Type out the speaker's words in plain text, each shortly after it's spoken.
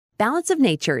Balance of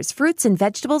Nature's fruits and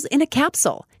vegetables in a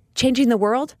capsule, changing the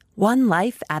world one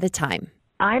life at a time.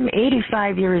 I'm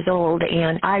 85 years old,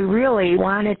 and I really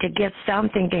wanted to get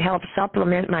something to help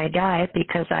supplement my diet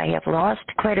because I have lost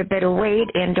quite a bit of weight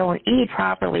and don't eat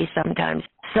properly sometimes.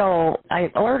 So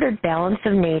I ordered Balance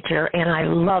of Nature, and I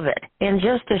love it. In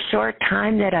just a short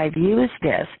time that I've used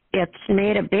this, it's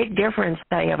made a big difference.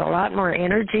 I have a lot more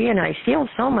energy, and I feel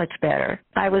so much better.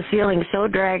 I was feeling so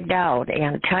dragged out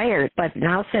and tired, but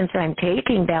now since I'm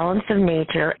taking Balance of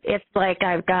Nature, it's like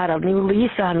I've got a new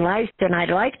lease on life, and I'd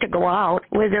like to go out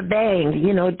with a bang,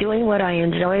 doing what I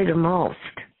enjoy the most.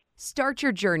 Start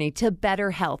your journey to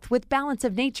better health with Balance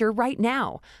of Nature right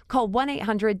now. Call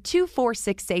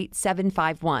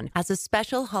 1-800-246-8751. As a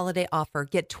special holiday offer,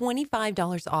 get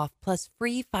 $25 off plus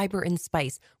free fiber and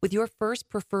spice with your first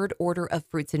preferred order of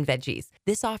fruits and veggies.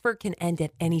 This offer can end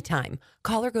at any time.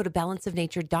 Call or go to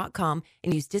balanceofnature.com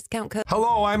and use discount code.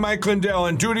 Hello, I'm Mike Lindell,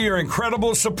 and due to your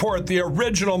incredible support, the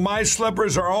original My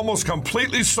Slippers are almost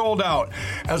completely sold out.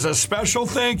 As a special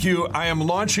thank you, I am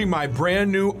launching my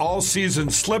brand new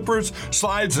all-season slippers,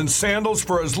 slides, and sandals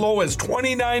for as low as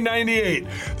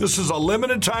 $29.98. This is a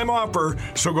limited time offer,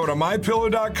 so go to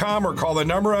mypillow.com or call the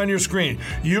number on your screen.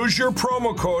 Use your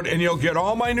promo code and you'll get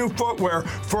all my new footwear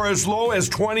for as low as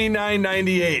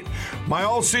 $29.98. My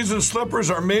all-season slippers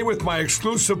are made with my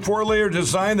exclusive 4-layer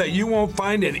design that you won't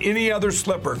find in any other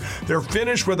slipper. They're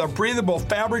finished with a breathable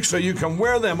fabric so you can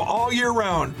wear them all year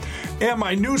round. And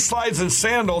my new slides and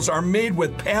sandals are made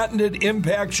with patented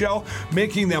impact gel,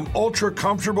 making them ultra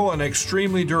comfortable and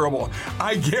extremely durable.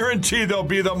 I guarantee they'll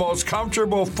be the most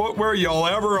comfortable footwear you'll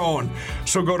ever own.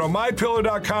 So go to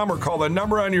mypillow.com or call the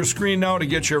number on your screen now to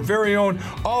get your very own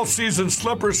all-season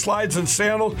slippers, slides, and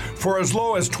sandals for as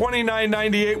low as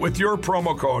 $29.98 with your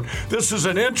promo code. This is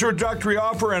an introductory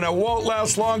offer and it won't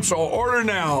last long, so order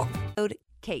now. Code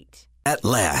Kate. At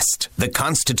last, the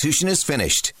Constitution is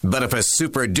finished. But if a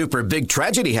super-duper big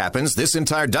tragedy happens, this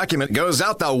entire document goes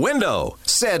out the window.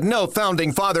 Said no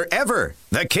founding father ever.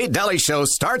 The Kate Daly Show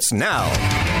starts now.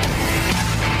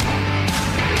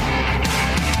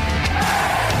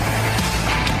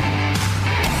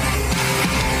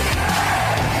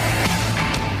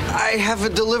 I have a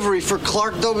delivery for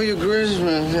Clark W.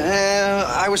 Grisman.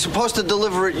 I was supposed to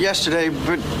deliver it yesterday,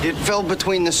 but it fell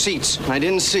between the seats. I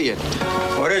didn't see it.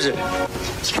 What is it?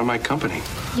 It's from my company.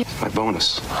 My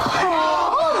bonus. Open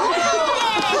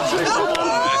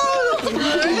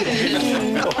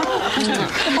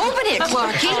it,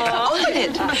 Clarky. Open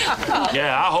it.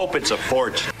 Yeah, I hope it's a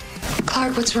fortune.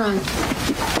 Clark, what's wrong?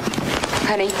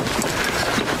 Honey?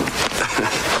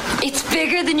 It's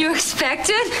bigger than you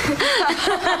expected?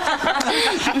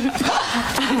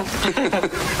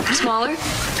 Smaller?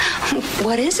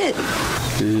 What is it?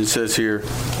 It says here,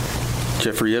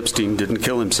 Jeffrey Epstein didn't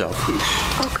kill himself.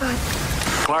 Oh, God.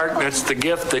 Clark, that's the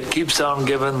gift that keeps on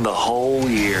giving the whole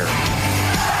year.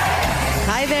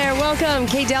 Hi there. Welcome.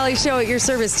 Kate Daly Show at your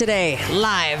service today.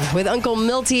 Live with Uncle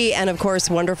Milty and, of course,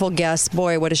 wonderful guests.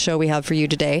 Boy, what a show we have for you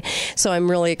today. So I'm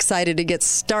really excited to get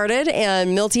started.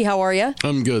 And Milty, how are you?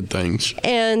 I'm good, thanks.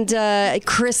 And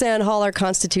Chris Ann Hall, our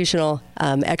constitutional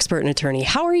expert and attorney.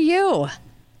 How are you?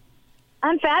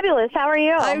 I'm fabulous. How are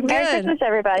you? I'm Merry good. Christmas,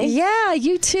 everybody. Yeah,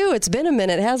 you too. It's been a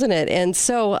minute, hasn't it? And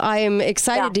so I'm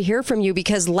excited to hear from you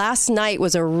because last night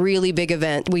was a really big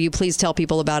event. Will you please tell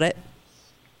people about it?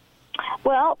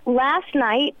 Well, last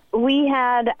night we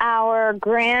had our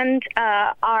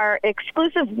our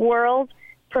exclusive world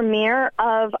premiere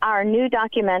of our new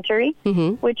documentary,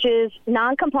 which is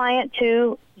Non-Compliant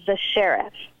to the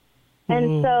Sheriff.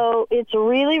 And so it's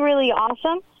really, really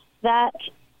awesome that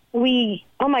we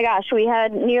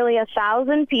had nearly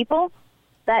 1,000 people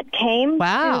that came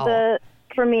to the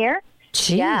premiere.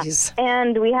 Jeez. Yeah.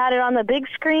 And we had it on the big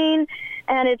screen,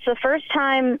 and it's the first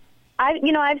time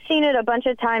I've seen it a bunch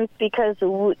of times because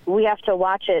we have to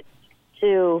watch it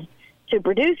to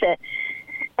produce it.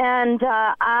 And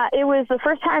it was the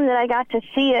first time that I got to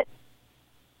see it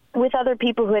with other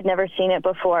people who had never seen it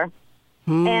before.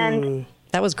 And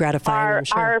that was gratifying, I'm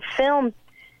sure. Our film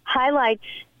highlights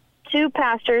 2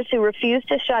 pastors who refused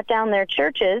to shut down their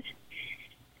churches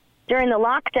during the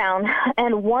lockdown,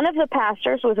 and one of the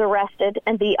pastors was arrested,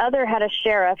 and the other had a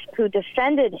sheriff who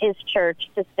defended his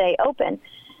church to stay open.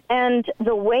 And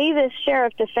the way this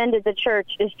sheriff defended the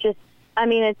church is just,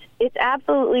 it's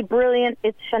absolutely brilliant.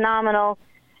 It's phenomenal.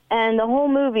 And the whole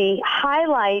movie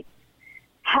highlights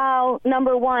how,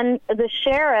 number one,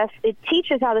 it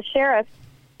teaches how the sheriff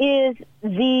is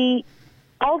the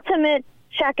ultimate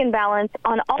check and balance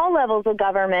on all levels of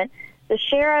government. The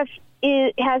sheriff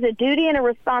has a duty and a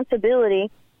responsibility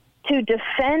to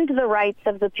defend the rights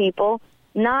of the people,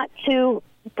 not to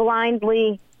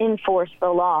blindly enforce the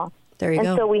law. There you go.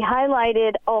 And so we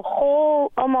highlighted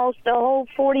almost a whole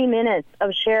 40 minutes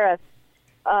of sheriffs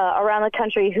around the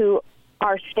country who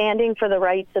are standing for the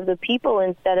rights of the people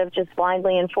instead of just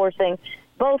blindly enforcing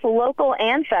both local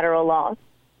and federal laws.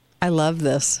 I love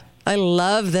this.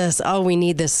 Oh, we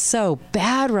need this so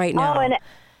bad right now. Oh, and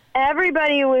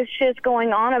everybody was just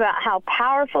going on about how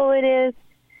powerful it is,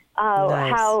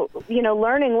 Nice. how,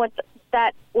 learning what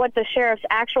the sheriff's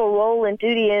actual role and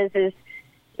duty is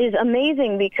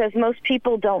amazing, because most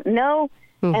people don't know,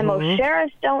 and most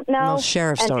sheriffs don't know. Most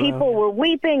sheriffs and don't people know. were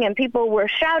weeping, and people were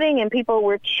shouting, and people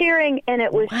were cheering, and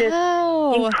it was just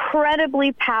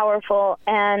incredibly powerful.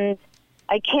 And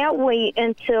I can't wait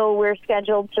until we're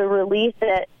scheduled to release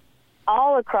it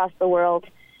all across the world.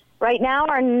 Right now,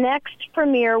 our next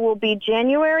premiere will be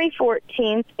January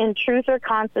 14th in Truth or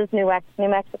Constance, New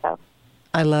Mexico.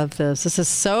 I love this. This is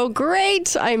so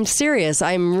great. I'm serious.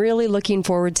 I'm really looking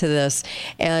forward to this.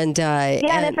 And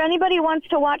and if anybody wants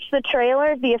to watch the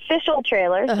trailers, the official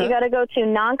trailers, you got to go to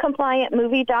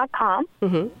noncompliantmovie.com.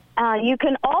 You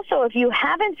can also, if you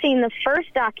haven't seen the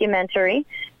first documentary,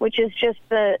 which is just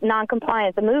the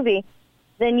Noncompliant, the movie,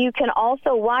 then you can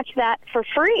also watch that for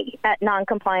free at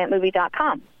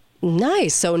noncompliantmovie.com.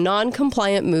 Nice. So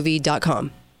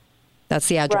noncompliantmovie.com. That's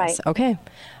the address. Right. Okay.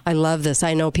 I love this.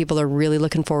 I know people are really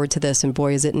looking forward to this, and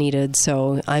boy, is it needed.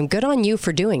 So I'm good on you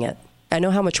for doing it. I know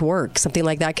how much work something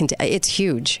like that can it's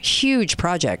huge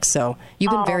project. So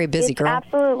you've been very busy, girl. It's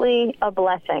absolutely a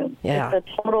blessing. Yeah. It's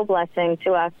a total blessing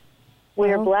to us.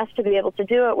 We're blessed to be able to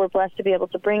do it. We're blessed to be able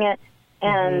to bring it.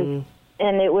 And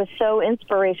it was so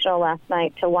inspirational last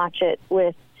night to watch it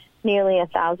with nearly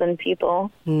 1,000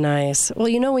 people. Nice.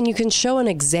 Well, when you can show an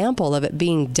example of it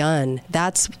being done,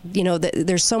 that's,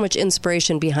 there's so much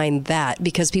inspiration behind that,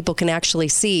 because people can actually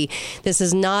see this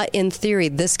is not in theory.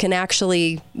 This can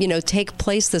actually, take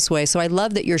place this way. So I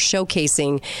love that you're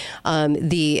showcasing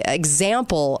the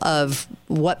example of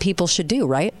what people should do,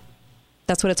 right?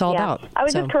 That's what it's all about. I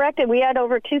was just corrected. We had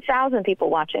over 2,000 people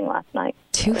watching last night.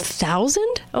 2,000?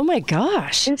 Oh, my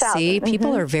gosh. 2,000. See,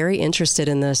 people are very interested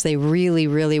in this. They really,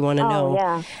 really want to know.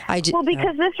 Yeah. Well,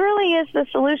 because this really is the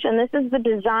solution. This is the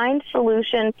designed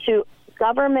solution to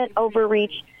government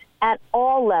overreach at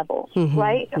all levels,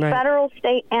 right? Federal,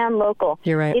 state, and local.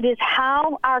 You're right. It is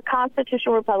how our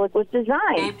constitutional republic was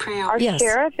designed. Our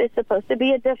sheriff is supposed to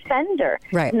be a defender,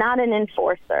 not an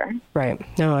enforcer. Right.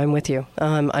 No, I'm with you.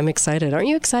 I'm excited. Aren't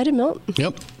you excited, Milt?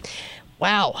 Yep.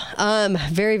 Wow.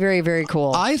 Very, very, very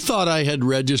cool. I thought I had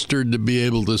registered to be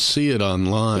able to see it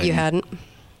online. You hadn't?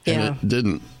 And it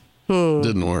didn't.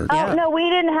 Didn't work. Oh, no, we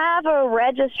didn't have a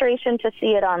registration to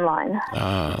see it online.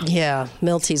 Yeah,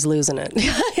 Milty's losing it.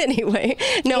 Anyway.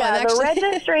 No, the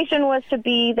registration was to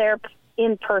be there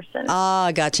in person.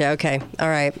 Gotcha. Okay. All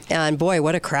right. And boy,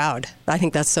 what a crowd. I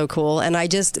think that's so cool. And I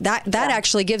just, that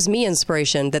actually gives me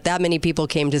inspiration that many people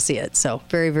came to see it. So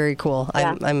very, very cool.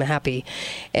 Yeah. I'm happy.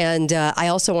 And I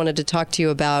also wanted to talk to you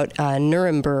about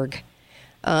Nuremberg.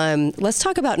 Let's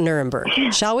talk about Nuremberg,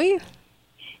 shall we?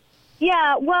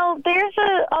 Yeah, well, there's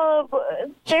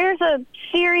a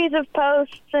series of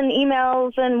posts and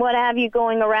emails and what have you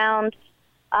going around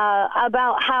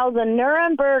about how the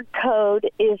Nuremberg Code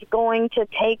is going to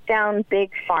take down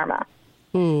Big Pharma.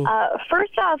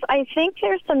 First off, I think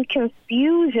there's some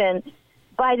confusion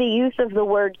by the use of the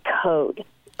word code.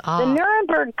 The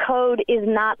Nuremberg Code is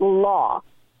not law.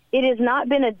 It has not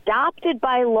been adopted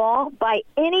by law by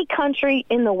any country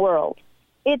in the world.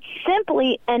 It's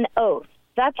simply an oath.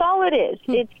 That's all it is.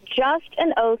 It's just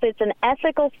an oath. It's an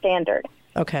ethical standard.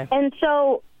 Okay. And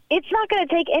so it's not going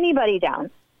to take anybody down.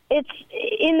 It's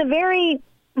in the very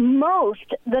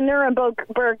most the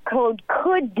Nuremberg Code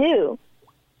could do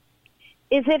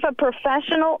is if a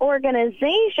professional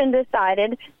organization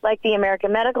decided, like the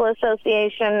American Medical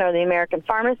Association or the American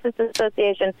Pharmacists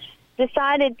Association,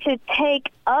 decided to take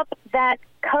up that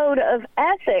code of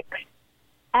ethics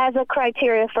as a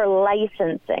criteria for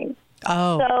licensing.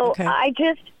 Oh, so okay. I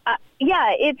just,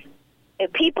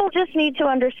 people just need to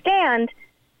understand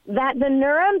that the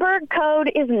Nuremberg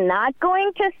Code is not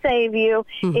going to save you.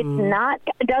 It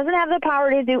doesn't have the power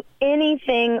to do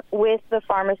anything with the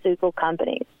pharmaceutical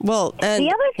companies. Well, and the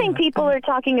other thing people are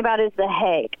talking about is the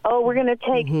Hague. Oh, we're going to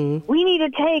take, we need to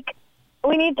take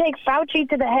Fauci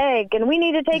to the Hague, and we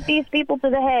need to take these people to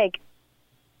the Hague.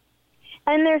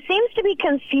 And there seems to be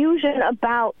confusion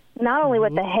about not only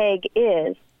what the Hague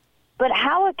is, but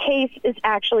how a case is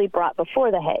actually brought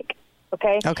before the Hague.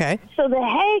 Okay? So the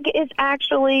Hague is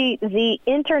actually the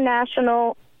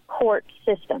international court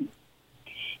system.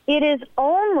 It is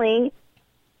only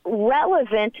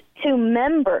relevant to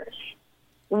members.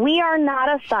 We are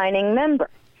not assigning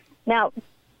members. Now,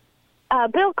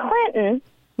 Bill Clinton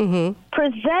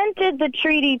presented the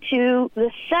treaty to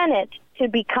the Senate to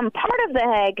become part of the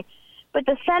Hague, but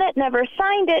the Senate never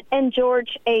signed it, and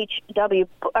George W.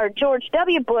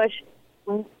 Bush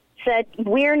said,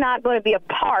 we're not going to be a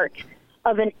part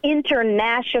of an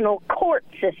international court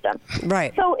system.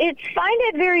 Right. So find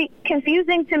it very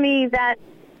confusing to me that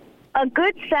a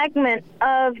good segment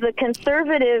of the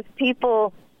conservative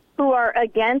people who are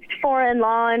against foreign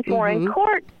law and foreign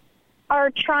court are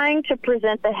trying to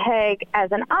present the Hague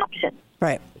as an option.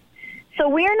 Right. So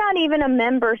we are not even a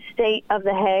member state of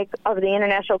the Hague, of the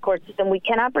international court system. We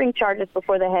cannot bring charges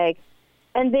before the Hague.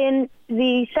 And then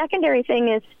the secondary thing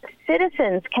is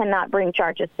citizens cannot bring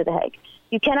charges to the Hague.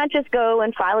 You cannot just go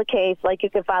and file a case like you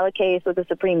could file a case with the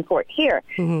Supreme Court here.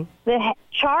 The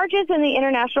charges in the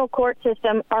international court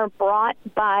system are brought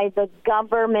by the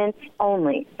governments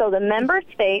only. So the member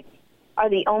states are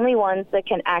the only ones that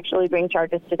can actually bring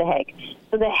charges to the Hague.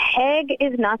 So the Hague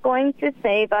is not going to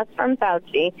save us from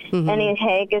Fauci, and the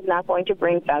Hague is not going to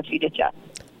bring Fauci to justice.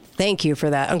 Thank you for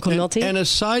that, Uncle Milty. And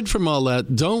aside from all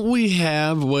that, don't we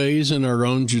have ways in our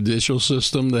own judicial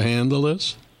system to handle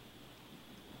this?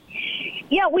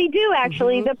 Yeah, we do,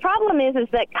 actually. The problem is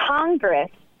that Congress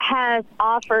has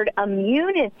offered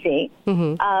immunity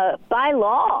by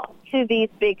law to these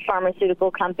big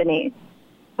pharmaceutical companies.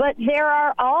 But there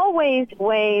are always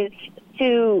ways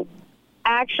to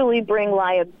actually bring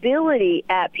liability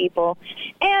at people.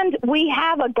 And we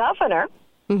have a governor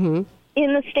in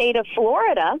the state of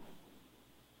Florida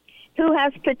who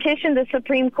has petitioned the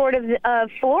Supreme Court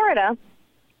of Florida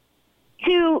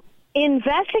to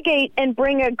investigate and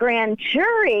bring a grand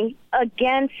jury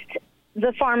against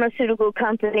the pharmaceutical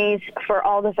companies for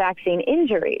all the vaccine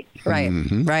injuries. Right,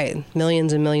 right.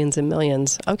 Millions and millions and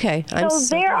millions. Okay.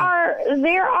 There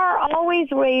are always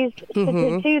ways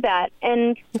to do that.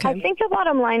 And I think the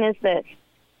bottom line is this.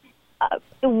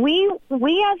 We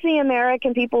as the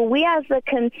American people, we as the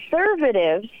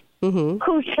conservatives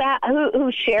who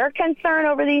share concern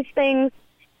over these things,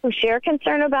 who share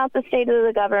concern about the state of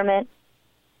the government,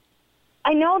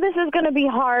 I know this is going to be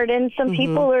hard, and some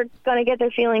people are going to get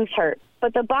their feelings hurt.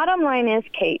 But the bottom line is,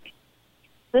 Kate,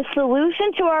 the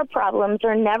solution to our problems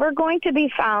are never going to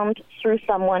be found through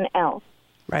someone else.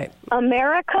 Right.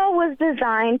 America was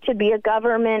designed to be a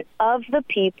government of the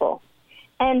people,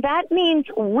 and that means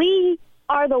we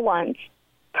are the ones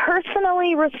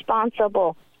personally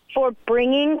responsible for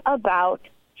bringing about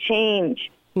change,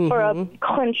 for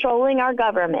controlling our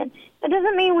government. That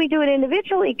doesn't mean we do it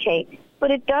individually, Kate. But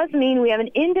it does mean we have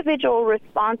an individual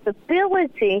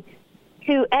responsibility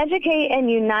to educate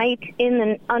and unite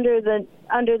under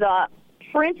the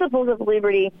principles of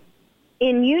liberty.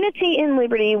 In unity in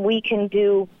liberty, we can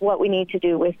do what we need to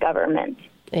do with government.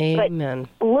 Amen.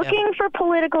 But looking for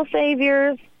political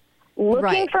saviors,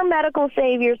 looking for medical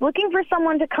saviors, looking for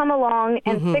someone to come along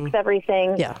and fix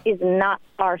everything is not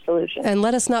our solution. And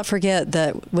let us not forget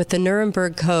that with the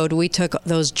Nuremberg Code, we took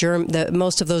those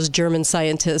most of those German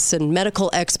scientists and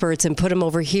medical experts and put them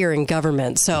over here in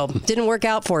government. So didn't work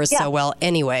out for us so well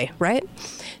anyway, right?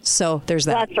 So there's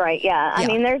that. That's right, I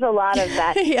mean, there's a lot of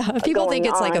that people think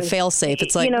it's like a fail-safe.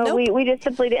 It's like, nope. we just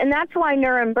simply did. And that's why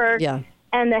Nuremberg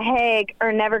and the Hague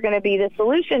are never going to be the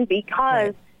solution,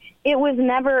 because it was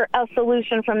never a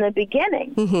solution from the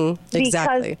beginning.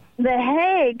 Exactly. Because the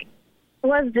Hague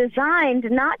was designed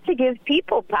not to give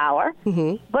people power,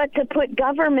 but to put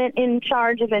government in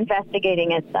charge of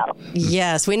investigating itself.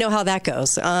 Yes, we know how that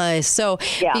goes. So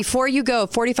before you go,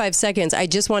 45 seconds, I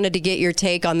just wanted to get your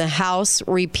take on the House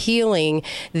repealing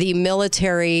the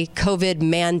military COVID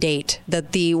mandate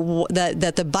that the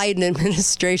Biden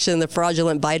administration, the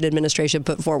fraudulent Biden administration,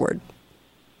 put forward.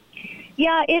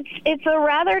 Yeah, it's a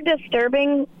rather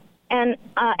disturbing and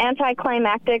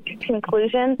anticlimactic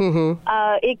conclusion.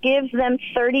 It gives them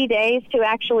 30 days to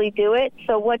actually do it.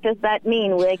 So what does that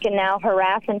mean? They can now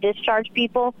harass and discharge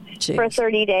people for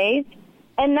 30 days.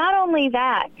 And not only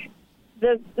that,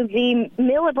 the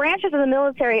branches of the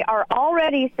military are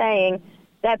already saying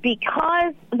that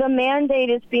because the mandate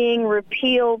is being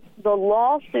repealed, the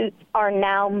lawsuits are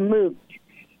now moot.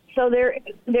 So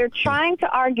they're trying to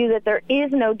argue that there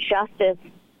is no justice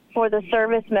for the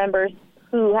service members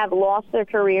who have lost their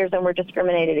careers and were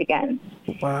discriminated against.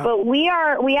 Wow. But we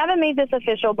haven't made this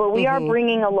official, but we are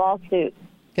bringing a lawsuit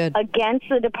against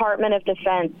the Department of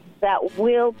Defense that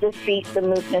will defeat the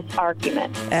mootness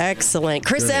argument. Excellent.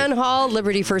 Chris Ann Hall,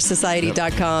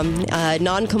 LibertyFirstSociety.com,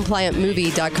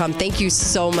 noncompliantmovie.com. Thank you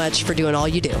so much for doing all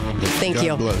you do. Thank you.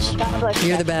 God bless. God bless.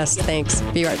 You're the best. Thanks.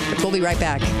 We'll be right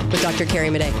back with Dr. Carrie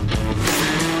Madej.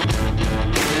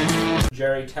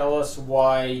 Jerry, tell us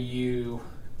why you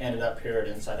ended up here at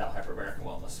Inside Out Hyperbaric and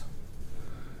Wellness?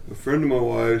 A friend of my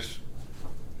wife's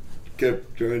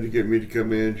kept trying to get me to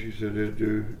come in. She said it'd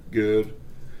do good.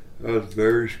 I was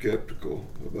very skeptical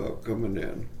about coming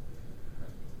in.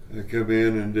 I come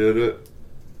in and did it.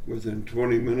 Within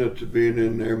 20 minutes of being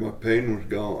in there, my pain was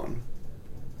gone.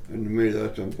 And to me,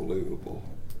 that's unbelievable.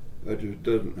 That just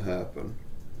doesn't happen.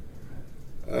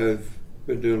 I've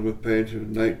been dealing with pain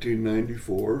since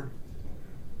 1994,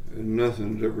 and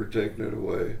nothing's ever taken it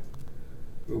away.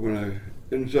 But when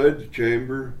inside the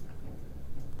chamber,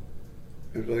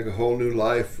 it's like a whole new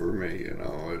life for me, you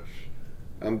know.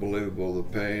 It's unbelievable. The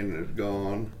pain is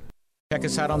gone. Check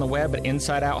us out on the web at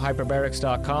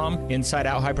InsideOutHyperbarics.com. Inside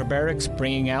Out Hyperbarics,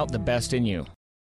 bringing out the best in you.